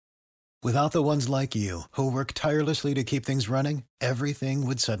Without the ones like you, who work tirelessly to keep things running, everything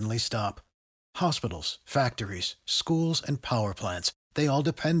would suddenly stop. Hospitals, factories, schools, and power plants, they all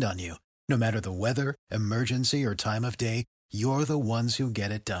depend on you. No matter the weather, emergency, or time of day, you're the ones who get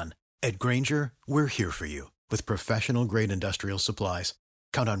it done. At Grainger, we're here for you with professional-grade industrial supplies.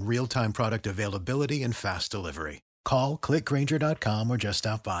 Count on real-time product availability and fast delivery. Call, clickgrainger.com, or just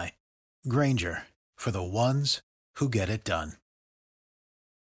stop by. Grainger, for the ones who get it done.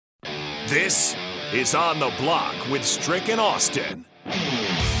 This is On the Block with Strick and Austin.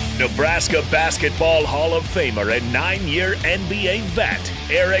 Nebraska Basketball Hall of Famer and 9-year NBA vet,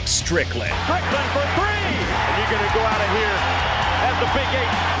 Eric Strickland. Strickland for three! And you're going to go out of here as the Big 8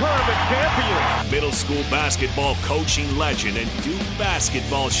 tournament champion. Middle school basketball coaching legend and Duke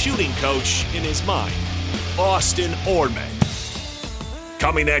basketball shooting coach in his mind, Austin Orman.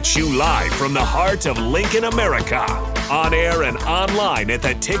 Coming at you live from the heart of Lincoln, America. On air and online at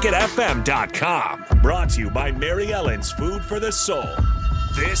theticketfm.com. Brought to you by Mary Ellen's Food for the Soul.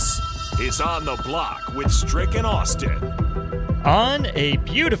 This is On the Block with Strick and Austin. On a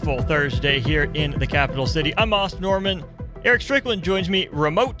beautiful Thursday here in the capital city, I'm Austin Norman. Eric Strickland joins me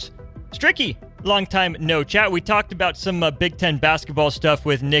remote. Stricky, long time no chat. We talked about some Big Ten basketball stuff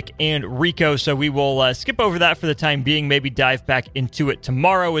with Nick and Rico, so we will skip over that for the time being, maybe dive back into it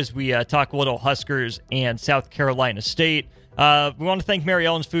tomorrow as we talk a little Huskers and South Carolina State. We want to thank Mary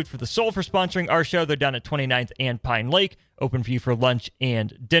Ellen's Food for the Soul for sponsoring our show. They're down at 29th and Pine Lake, open for you for lunch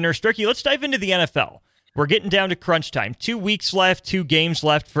and dinner. Stricky, let's dive into the NFL. We're getting down to crunch time. 2 weeks left, 2 games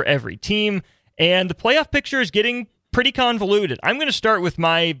left for every team, and the playoff picture is getting pretty convoluted. I'm going to start with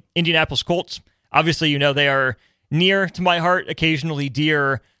my Indianapolis Colts. Obviously, you know they are near to my heart, occasionally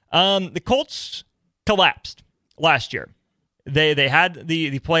dear. The Colts collapsed last year. They had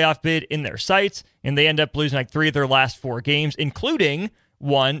the playoff bid in their sights, and they end up losing like 3 of their last 4 games, including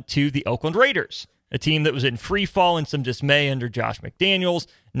one to the Oakland Raiders, a team that was in free fall and some dismay under Josh McDaniels.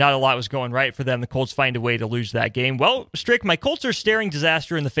 Not a lot was going right for them. The Colts find a way to lose that game. Well, Strick, my Colts are staring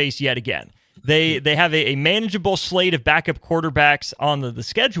disaster in the face yet again. They have a manageable slate of backup quarterbacks on the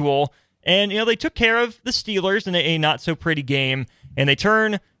schedule, and they took care of the Steelers in a not-so-pretty game, and they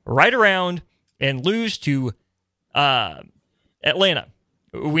turn right around and lose to Atlanta.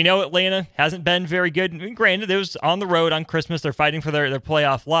 We know Atlanta hasn't been very good. Granted, it was on the road on Christmas. They're fighting for their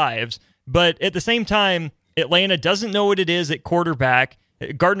playoff lives. But at the same time, Atlanta doesn't know what it is at quarterback.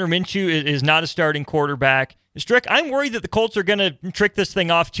 Gardner Minshew is not a starting quarterback. Strick, I'm worried that the Colts are going to trick this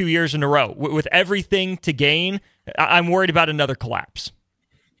thing off 2 years in a row. With everything to gain, I'm worried about another collapse.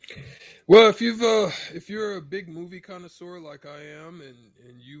 Well, if you're a big movie connoisseur like I am,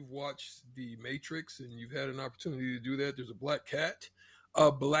 and you've watched The Matrix and you've had an opportunity to do that, there's a black cat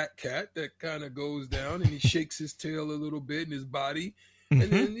that kind of goes down and he shakes his tail a little bit in his body. Mm-hmm.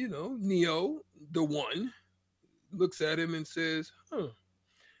 And then, Neo, the one, looks at him and says,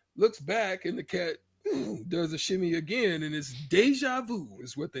 looks back, and the cat does a shimmy again, and it's deja vu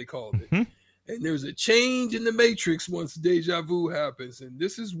is what they called it. Mm-hmm. And there's a change in the Matrix once deja vu happens. And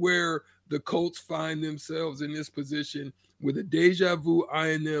this is where the Colts find themselves in this position with a deja vu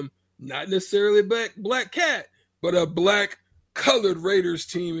eyeing them, not necessarily black cat, but a black colored Raiders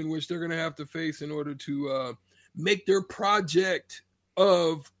team in which they're going to have to face in order to make their project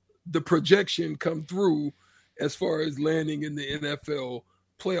of the projection come through as far as landing in the NFL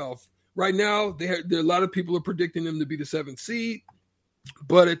playoff. Right now, there are a lot of people are predicting them to be the 7th seed,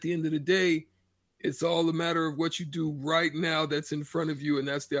 but at the end of the day, it's all a matter of what you do right now that's in front of you, and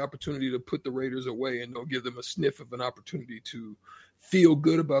that's the opportunity to put the Raiders away, and they'll give them a sniff of an opportunity to feel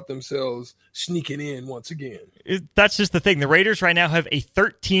good about themselves sneaking in once again. That's just the thing. The Raiders right now have a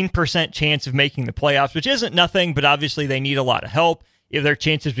 13% chance of making the playoffs, which isn't nothing, but obviously they need a lot of help. If their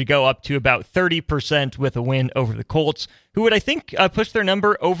chances would go up to about 30% with a win over the Colts, who would, I think, push their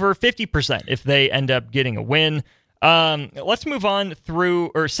number over 50% if they end up getting a win. Let's move on through,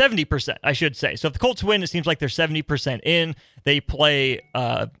 or 70%, I should say. So if the Colts win, it seems like they're 70% in. They play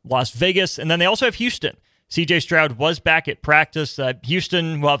Las Vegas, and then they also have Houston. C.J. Stroud was back at practice.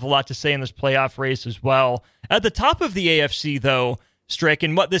 Houston will have a lot to say in this playoff race as well. At the top of the AFC, though, Strick,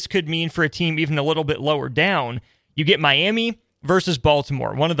 and what this could mean for a team even a little bit lower down, you get Miami versus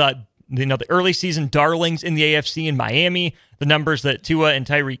Baltimore. One of the early season darlings in the AFC in Miami. The numbers that Tua and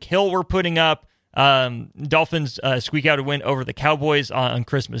Tyreek Hill were putting up. Dolphins squeak out a win over the Cowboys on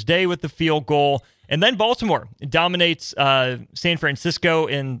Christmas Day with the field goal. And then Baltimore dominates San Francisco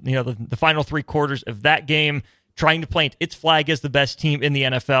in the final 3 quarters of that game. trying to plant its flag as the best team in the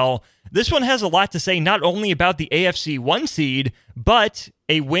NFL. This one has a lot to say, not only about the AFC 1 seed, but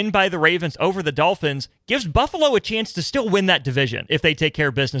a win by the Ravens over the Dolphins gives Buffalo a chance to still win that division if they take care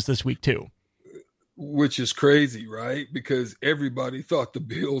of business this week too. Which is crazy, right? Because everybody thought the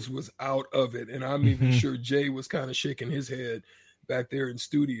Bills was out of it. And I'm even sure Jay was kind of shaking his head back there in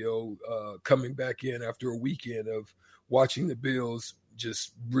studio, coming back in after a weekend of watching the Bills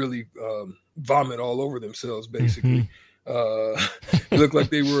just really vomit all over themselves, basically. It looked like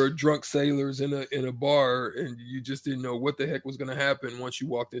they were drunk sailors in a bar, and you just didn't know what the heck was going to happen once you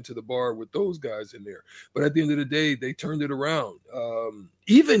walked into the bar with those guys in there. But at the end of the day, they turned it around.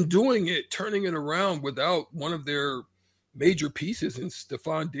 Even turning it around without one of their major pieces in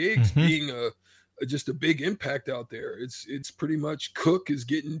Stephon Diggs being just a big impact out there. It's pretty much Cook is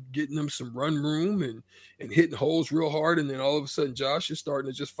getting them some run room and hitting holes real hard, and then all of a sudden Josh is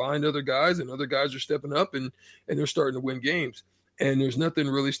starting to just find other guys, and other guys are stepping up and they're starting to win games. And there's nothing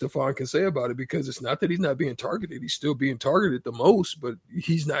really Stephon can say about it, because it's not that he's not being targeted. He's still being targeted the most, but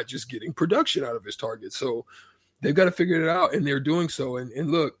he's not just getting production out of his target. So they've got to figure it out, and they're doing so.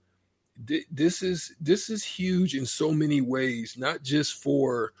 And look, this is huge in so many ways, not just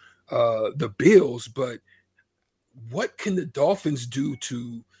for the Bills, but what can the Dolphins do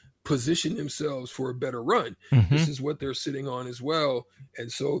to position themselves for a better run? This is what they're sitting on as well.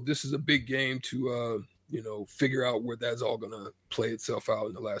 And so this is a big game to, figure out where that's all going to play itself out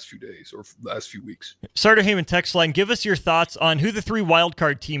in the last few days or last few weeks. Starter Heyman text line, give us your thoughts on who the 3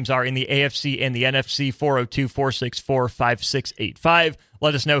 wildcard teams are in the AFC and the NFC. 402-464-5685.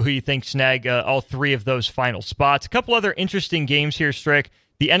 Let us know who you think snag all 3 of those final spots. A couple other interesting games here, Strick.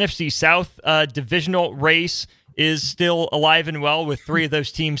 The NFC South divisional race is still alive and well, with 3 of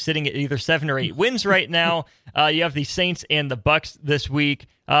those teams sitting at either 7 or 8 wins right now. You have the Saints and the Bucs this week.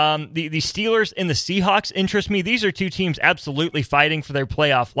 The Steelers and the Seahawks interest me. These are 2 teams absolutely fighting for their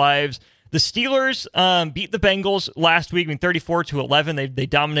playoff lives. The Steelers beat the Bengals last week, 34-11. They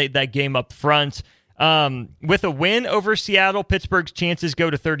dominated that game up front. With a win over Seattle, Pittsburgh's chances go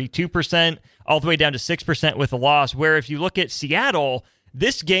to 32%, all the way down to 6% with a loss, where if you look at Seattle,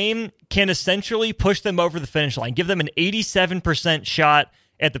 this game can essentially push them over the finish line, give them an 87% shot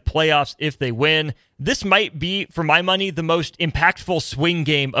at the playoffs if they win. This might be, for my money, the most impactful swing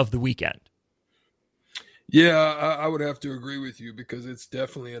game of the weekend. Yeah, I would have to agree with you, because it's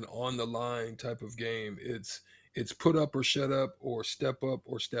definitely an on-the-line type of game. It's put up or shut up, or step up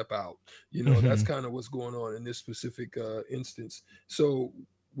or step out. That's kind of what's going on in this specific instance. So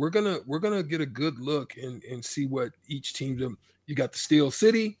we're gonna get a good look and see what each team. You got the Steel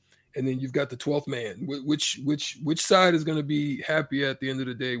City, and then you've got the 12th man. Which side is going to be happy at the end of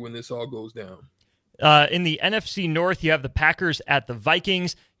the day when this all goes down? In the NFC North, you have the Packers at the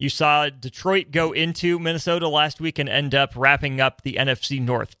Vikings. You saw Detroit go into Minnesota last week and end up wrapping up the NFC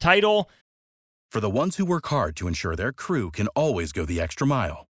North title. For the ones who work hard to ensure their crew can always go the extra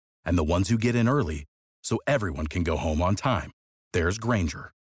mile, and the ones who get in early so everyone can go home on time, there's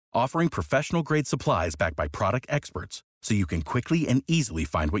Grainger, offering professional-grade supplies backed by product experts, so you can quickly and easily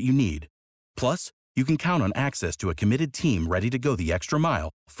find what you need. Plus, you can count on access to a committed team ready to go the extra mile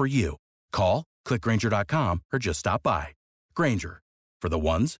for you. Call, click Grainger.com, or just stop by. Grainger, for the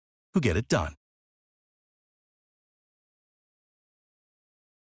ones who get it done.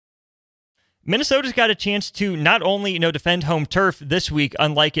 Minnesota's got a chance to not only defend home turf this week,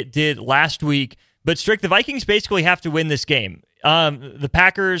 unlike it did last week, but Strick, the Vikings basically have to win this game. The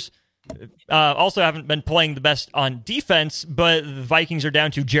Packers also haven't been playing the best on defense, but the Vikings are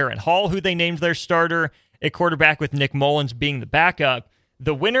down to Jaren Hall, who they named their starter at quarterback, with Nick Mullins being the backup.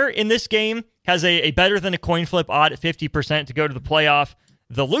 The winner in this game has a better than a coin flip odd at 50% to go to the playoff.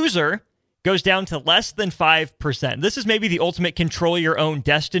 The loser goes down to less than 5%. This is maybe the ultimate control your own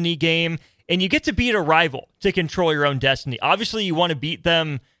destiny game, and you get to beat a rival to control your own destiny. Obviously, you want to beat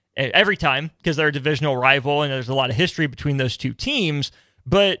them every time because they're a divisional rival, and there's a lot of history between those 2 teams.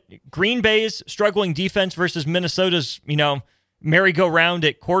 But Green Bay's struggling defense versus Minnesota's, merry-go-round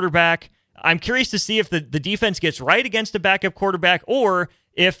at quarterback. I'm curious to see if the defense gets right against a backup quarterback, or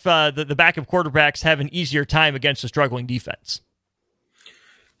if the backup quarterbacks have an easier time against a struggling defense.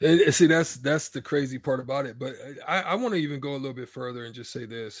 And see, that's the crazy part about it. But I want to even go a little bit further and just say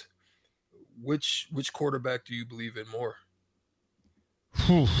this. Which quarterback do you believe in more?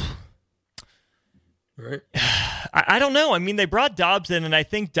 Right? I don't know. I mean, they brought Dobbs in, and I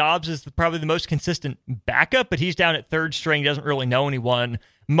think Dobbs is probably the most consistent backup, but he's down at 3rd string, doesn't really know anyone.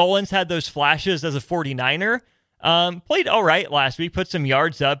 Mullins had those flashes as a 49er. Played all right last week, put some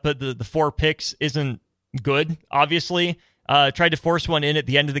yards up, but the 4 picks isn't good, obviously. tried to force one in at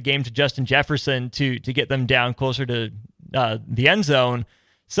the end of the game to Justin Jefferson to get them down closer to the end zone.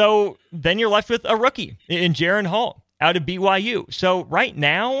 So then you're left with a rookie in Jaren Hall out of BYU. So right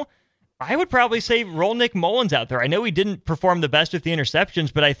now, I would probably say roll Nick Mullins out there. I know he didn't perform the best with the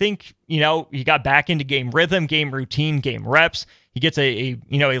interceptions, but I think, he got back into game rhythm, game routine, game reps. He gets a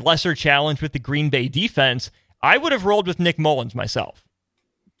lesser challenge with the Green Bay defense. I would have rolled with Nick Mullins myself.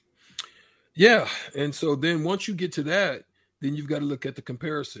 Yeah, and so then once you get to that, then you've got to look at the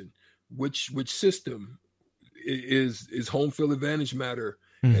comparison. Which system is home field advantage matter?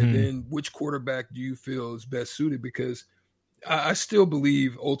 Mm-hmm. And then which quarterback do you feel is best suited? Because I still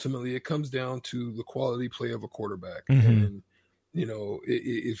believe ultimately it comes down to the quality play of a quarterback. Mm-hmm. And,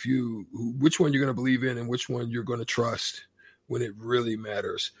 which one you're going to believe in and which one you're going to trust when it really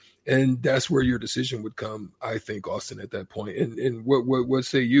matters. And that's where your decision would come, I think, Austin, at that point. And what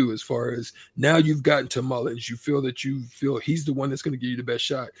say you as far as now you've gotten to Mullins, you feel he's the one that's going to give you the best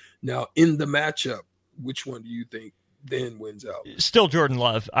shot. Now, in the matchup, which one do you think then wins out? Still Jordan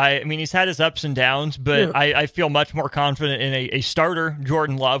Love. I mean, he's had his ups and downs, but yeah. I feel much more confident in a starter,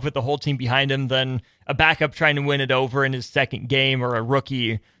 Jordan Love, with the whole team behind him than a backup trying to win it over in his second game or a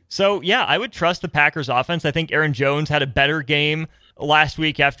rookie. So, yeah, I would trust the Packers offense. I think Aaron Jones had a better game last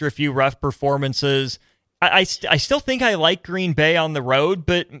week after a few rough performances. I still think I like Green Bay on the road,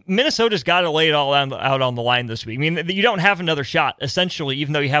 but Minnesota's got to lay it all out on the line this week. I mean, you don't have another shot, essentially,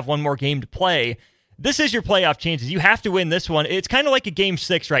 even though you have one more game to play. This is your playoff chances. You have to win this one. It's kind of like a game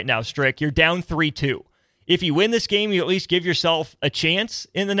 6 right now, Strick. You're down 3-2. If you win this game, you at least give yourself a chance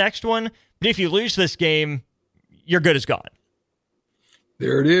in the next one. But if you lose this game, you're good as gone.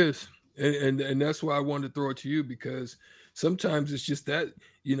 There it is. And that's why I wanted to throw it to you, because sometimes it's just that,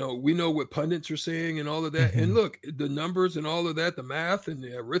 we know what pundits are saying and all of that. Mm-hmm. And look, the numbers and all of that, the math and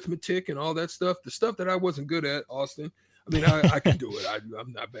the arithmetic and all that stuff, the stuff that I wasn't good at, Austin. I mean, I can do it.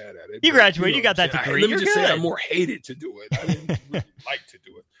 I'm not bad at it. You graduated. You got that degree. Let me just say I more hated to do it. I didn't really like to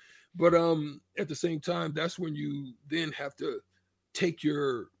do it. But at the same time, that's when you then have to take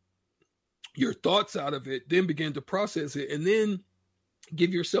your thoughts out of it, then begin to process it, and then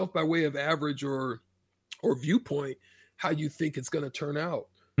give yourself, by way of average or viewpoint, how you think it's going to turn out.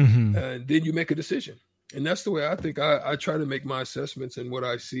 Mm-hmm. And then you make a decision. And that's the way I think I try to make my assessments and what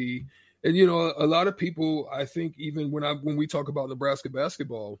I see. And, a lot of people, I think, even when we talk about Nebraska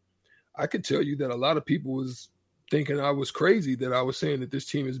basketball, I could tell you that a lot of people was thinking I was crazy, that I was saying that this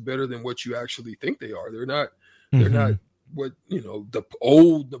team is better than what you actually think they are. They're not what, the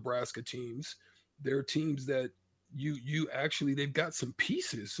old Nebraska teams. They're teams that you actually, they've got some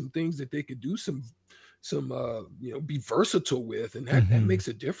pieces, some things that they could do some be versatile with. And that makes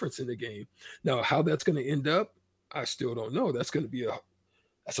a difference in the game. Now, how that's going to end up, I still don't know. That's going to be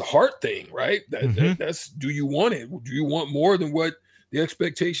that's a heart thing, right? That's, do you want it? Do you want more than what the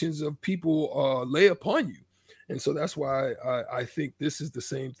expectations of people lay upon you? And so that's why I think this is the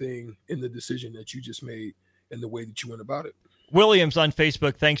same thing in the decision that you just made and the way that you went about it. Williams on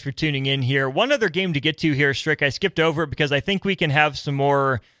Facebook, thanks for tuning in here. One other game to get to here, Strick. I skipped over it because I think we can have some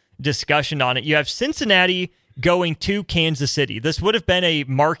more discussion on it. You have Cincinnati going to Kansas City. This would have been a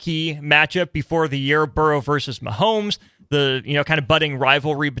marquee matchup before the year, Burrow versus Mahomes. The kind of budding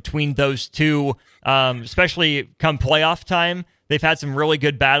rivalry between those two, especially come playoff time. They've had some really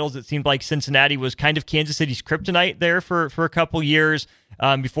good battles. It seemed like Cincinnati was kind of Kansas City's kryptonite there for a couple years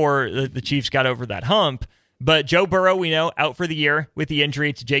before the Chiefs got over that hump. But Joe Burrow, we know, out for the year with the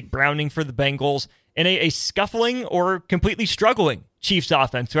injury to Jake Browning for the Bengals, and a scuffling or completely struggling Chiefs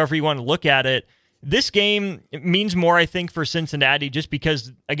offense, however you want to look at it. This game means more, I think, for Cincinnati just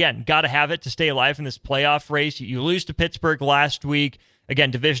because, again, got to have it to stay alive in this playoff race. You lose to Pittsburgh last week.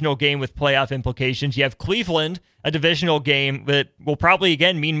 Again, divisional game with playoff implications. You have Cleveland, a divisional game that will probably,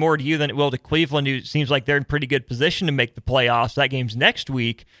 again, mean more to you than it will to Cleveland, who seems like they're in pretty good position to make the playoffs. That game's next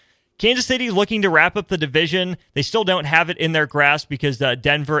week. Kansas City looking to wrap up the division. They still don't have it in their grasp because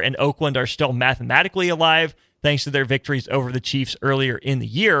Denver and Oakland are still mathematically alive thanks to their victories over the Chiefs earlier in the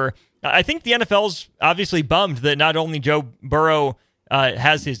year. I think the NFL's obviously bummed that not only Joe Burrow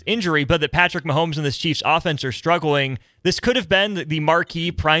has his injury, but that Patrick Mahomes and this Chiefs offense are struggling. This could have been the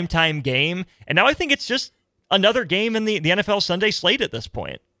marquee primetime game, and now I think it's just another game in the NFL Sunday slate at this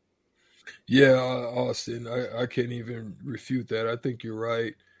point. Yeah, Austin, I can't even refute that. I think you're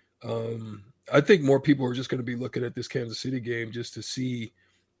right. I think more people are just going to be looking at this Kansas City game just to see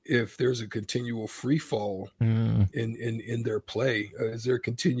if there's a continual free fall in their play. Is there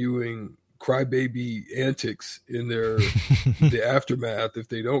continuing crybaby antics in the aftermath if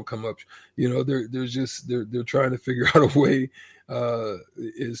they don't come up? They're trying to figure out a way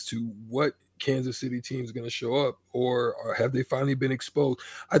as to what Kansas City team is going to show up, or have they finally been exposed?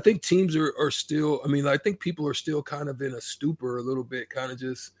 I think teams are still, I think people are still kind of in a stupor a little bit, kind of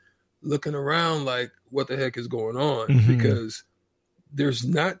just looking around like what the heck is going on, because there's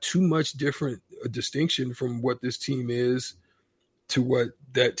not too much different distinction from what this team is to what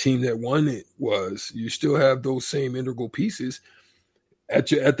that team that won it was. You still have those same integral pieces. At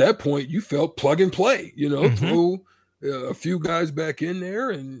that point, you felt plug and play, throw a few guys back in there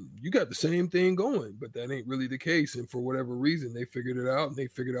and you got the same thing going, but that ain't really the case. And for whatever reason, they figured it out, and they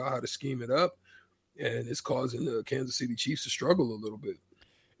figured out how to scheme it up, and it's causing the Kansas City Chiefs to struggle a little bit.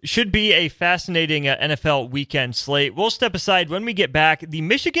 Should be a fascinating NFL weekend slate. We'll step aside when we get back. The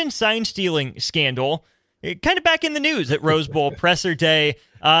Michigan sign stealing scandal, kind of back in the news at Rose Bowl presser day.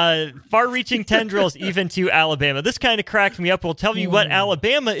 Far-reaching tendrils even to Alabama. This kind of cracked me up. We'll tell you what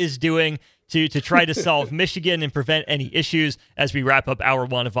Alabama is doing to try to solve Michigan and prevent any issues as we wrap up hour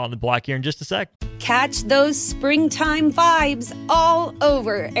one of On the Block here in just a sec. Catch those springtime vibes all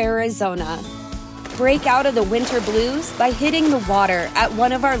over Arizona. Break out of the winter blues by hitting the water at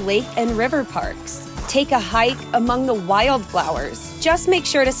one of our lake and river parks. Take a hike among the wildflowers. Just make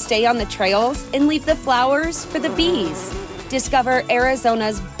sure to stay on the trails and leave the flowers for the bees. Discover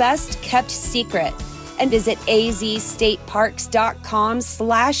Arizona's best-kept secret and visit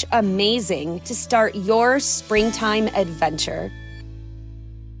azstateparks.com/amazing to start your springtime adventure.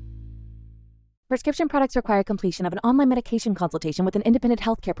 Prescription products require completion of an online medication consultation with an independent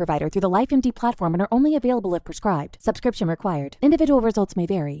healthcare provider through the LifeMD platform and are only available if prescribed. Subscription required. Individual results may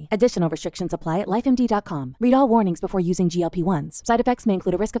vary. Additional restrictions apply at lifemd.com. Read all warnings before using GLP-1s. Side effects may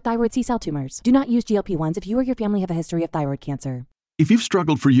include a risk of thyroid C-cell tumors. Do not use GLP-1s if you or your family have a history of thyroid cancer. If you've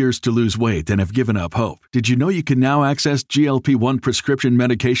struggled for years to lose weight and have given up hope, did you know you can now access GLP-1 prescription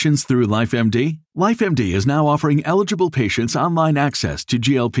medications through LifeMD? LifeMD is now offering eligible patients online access to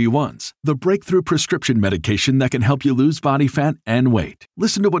GLP-1s, the breakthrough prescription medication that can help you lose body fat and weight.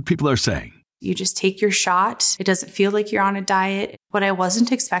 Listen to what people are saying. You just take your shot. It doesn't feel like you're on a diet. What I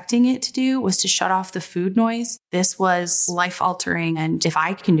wasn't expecting it to do was to shut off the food noise. This was life-altering, and if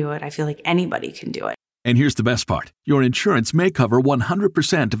I can do it, I feel like anybody can do it. And here's the best part. Your insurance may cover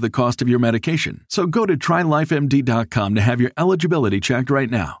 100% of the cost of your medication. So go to TryLifeMD.com to have your eligibility checked right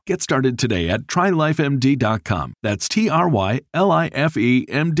now. Get started today at TryLifeMD.com. That's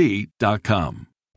TryLifeMD.com.